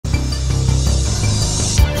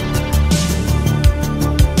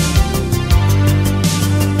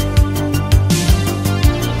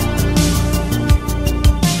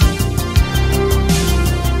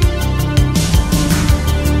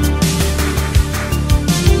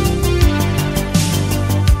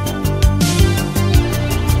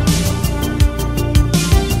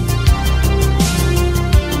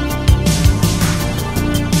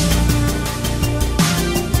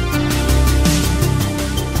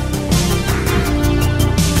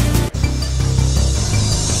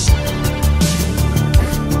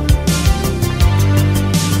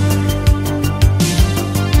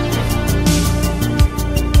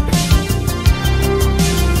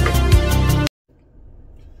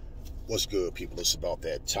What's good, people? It's about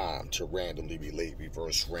that time to randomly relate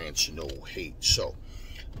reverse rants, no hate. So,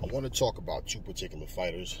 I want to talk about two particular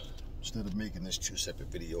fighters. Instead of making this two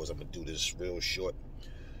separate videos, I'm going to do this real short,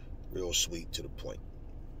 real sweet, to the point.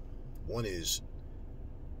 One is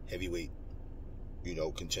heavyweight,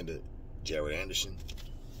 contender Jared Anderson.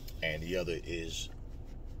 And the other is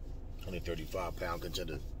 135-pound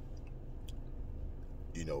contender,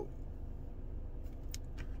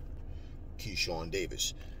 Keyshawn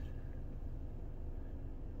Davis.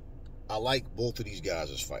 I like both of these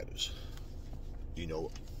guys as fighters.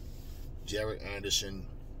 Jared Anderson,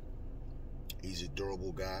 he's a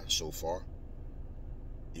durable guy so far.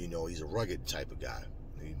 He's a rugged type of guy.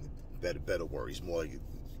 Better word.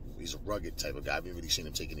 He's a rugged type of guy. I haven't really seen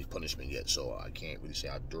him take any punishment yet, so I can't really say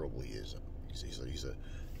how durable he is.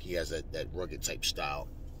 He has that rugged type style,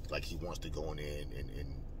 like he wants to go in there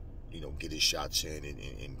and get his shots in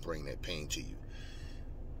and bring that pain to you.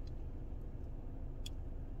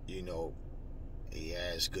 He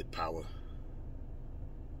has good power,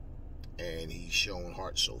 and he's shown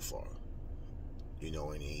heart so far.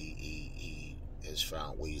 And he has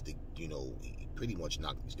found ways to, he pretty much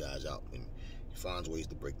knock these guys out, and he finds ways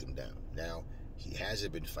to break them down. Now, he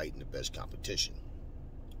hasn't been fighting the best competition,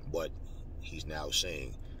 but he's now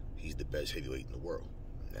saying he's the best heavyweight in the world.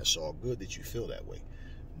 And that's all good that you feel that way,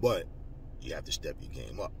 but you have to step your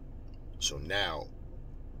game up. So now,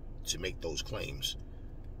 to make those claims,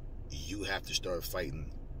 you have to start fighting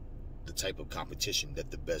the type of competition that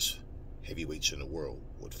the best heavyweights in the world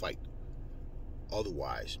would fight.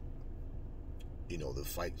 Otherwise, the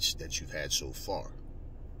fights that you've had so far,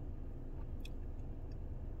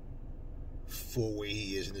 for where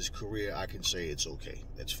he is in his career, I can say it's okay.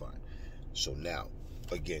 That's fine. So now,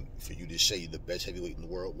 again, for you to say you're the best heavyweight in the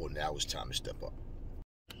world, well, now it's time to step up.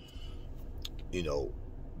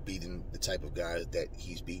 Beating the type of guys that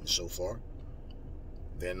he's beaten so far,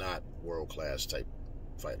 they're not world-class type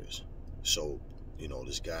fighters. So,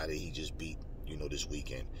 this guy that he just beat, this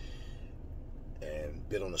weekend, and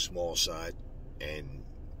been on the small side and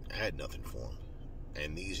had nothing for him.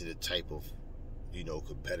 And these are the type of,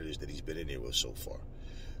 competitors that he's been in there with so far.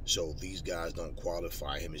 So these guys don't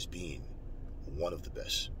qualify him as being one of the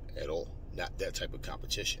best at all. Not that type of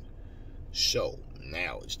competition. So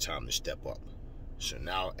now it's time to step up. So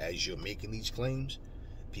now, as you're making these claims,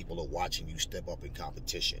 people are watching you step up in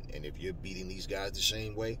competition. And if you're beating these guys the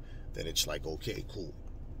same way, then it's like, okay, cool.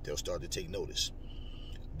 They'll start to take notice.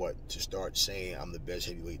 But to start saying I'm the best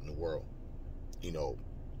heavyweight in the world,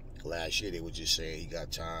 last year they were just saying he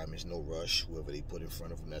got time, there's no rush. Whoever they put in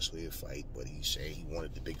front of him, that's where he'll fight. But he's saying he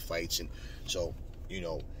wanted the big fights. And so,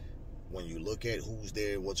 when you look at who's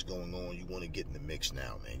there, what's going on, you want to get in the mix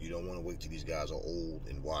now, man. You don't want to wait till these guys are old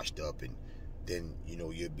and washed up, and then,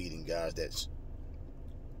 you're beating guys that's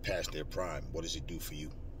past their prime. What does it do for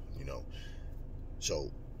you?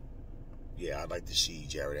 So yeah, I'd like to see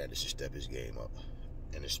Jared Anderson step his game up,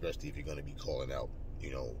 and especially if you're going to be calling out,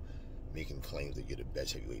 making claims that you're the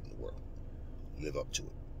best heavyweight in the world, live up to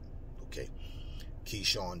it. Okay.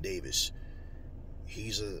 Keyshawn Davis,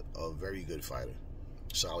 he's a very good fighter,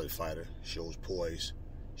 solid fighter, shows poise,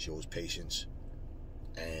 shows patience,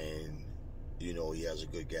 and he has a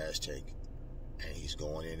good gas tank. And he's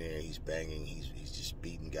going in there, he's banging, he's just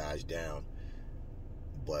beating guys down.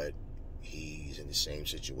 But he's in the same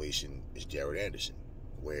situation as Jared Anderson,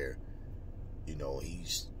 where,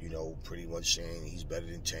 he's, pretty much saying he's better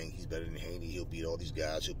than Tank, he's better than Haney, he'll beat all these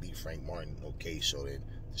guys, he'll beat Frank Martin. Okay, so then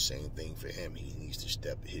the same thing for him. He needs to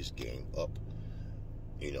step his game up.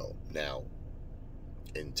 Now,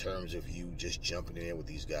 in terms of you just jumping in there with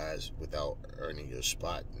these guys without earning your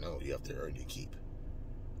spot, no, you have to earn your keep.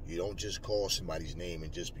 You don't just call somebody's name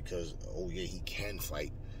and just because, oh yeah, he can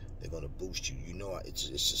fight, they're going to boost you. It's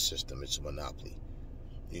a system. It's a monopoly.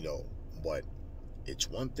 But it's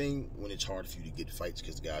one thing when it's hard for you to get fights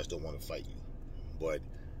because guys don't want to fight you. But,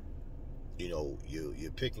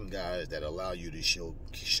 you're picking guys that allow you to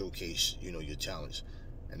showcase, your talents.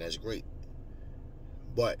 And that's great.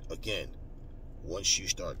 But, again, once you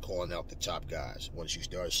start calling out the top guys, once you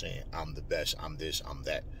start saying, I'm the best, I'm this, I'm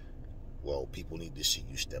that, well, people need to see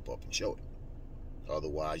you step up and show it.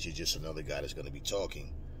 Otherwise, you're just another guy that's going to be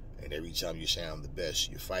talking. And every time you say I'm the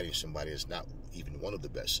best, you're fighting somebody that's not even one of the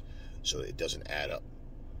best. So it doesn't add up.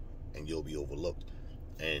 And you'll be overlooked.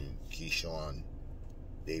 And Keyshawn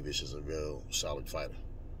Davis is a real solid fighter.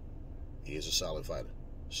 He is a solid fighter.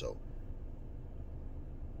 So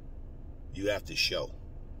you have to show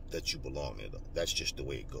that you belong there, though. That's just the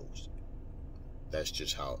way it goes. That's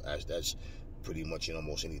just how, that's pretty much in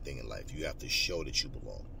almost anything in life. You have to show that you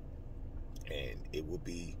belong. And it will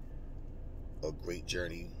be a great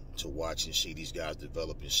journey to watch and see these guys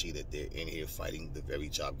develop and see that they're in here fighting the very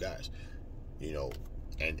top guys, you know,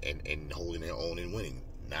 and holding their own and winning.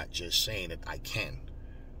 Not just saying that I can,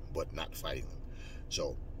 but not fighting them.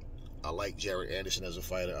 So I like Jared Anderson as a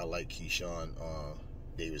fighter. I like Keyshawn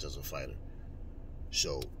Davis as a fighter.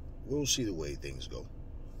 So we'll see the way things go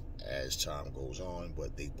as time goes on,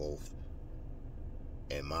 but they both,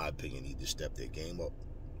 in my opinion, need to step their game up,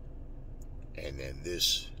 and then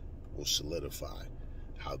this will solidify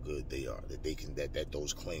how good they are, that they can, that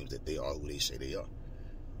those claims that they are who they say they are.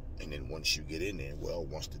 And then once you get in there, well,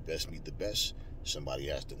 once the best meet the best, somebody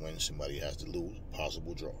has to win, somebody has to lose,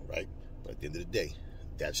 possible draw, right? But at the end of the day,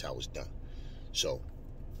 that's how it's done. So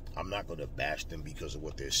I'm not going to bash them because of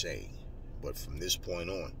what they're saying, but from this point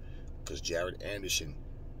on, because Jared Anderson,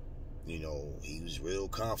 you know, he was real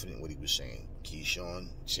confident what he was saying. Keyshawn,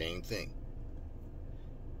 same thing.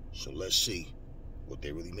 So let's see what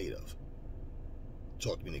they're really made of.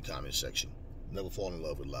 Talk to me in the comment section. Never fall in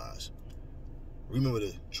love with lies. Remember,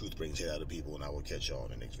 the truth brings hate out of people, and I will catch y'all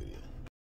in the next video.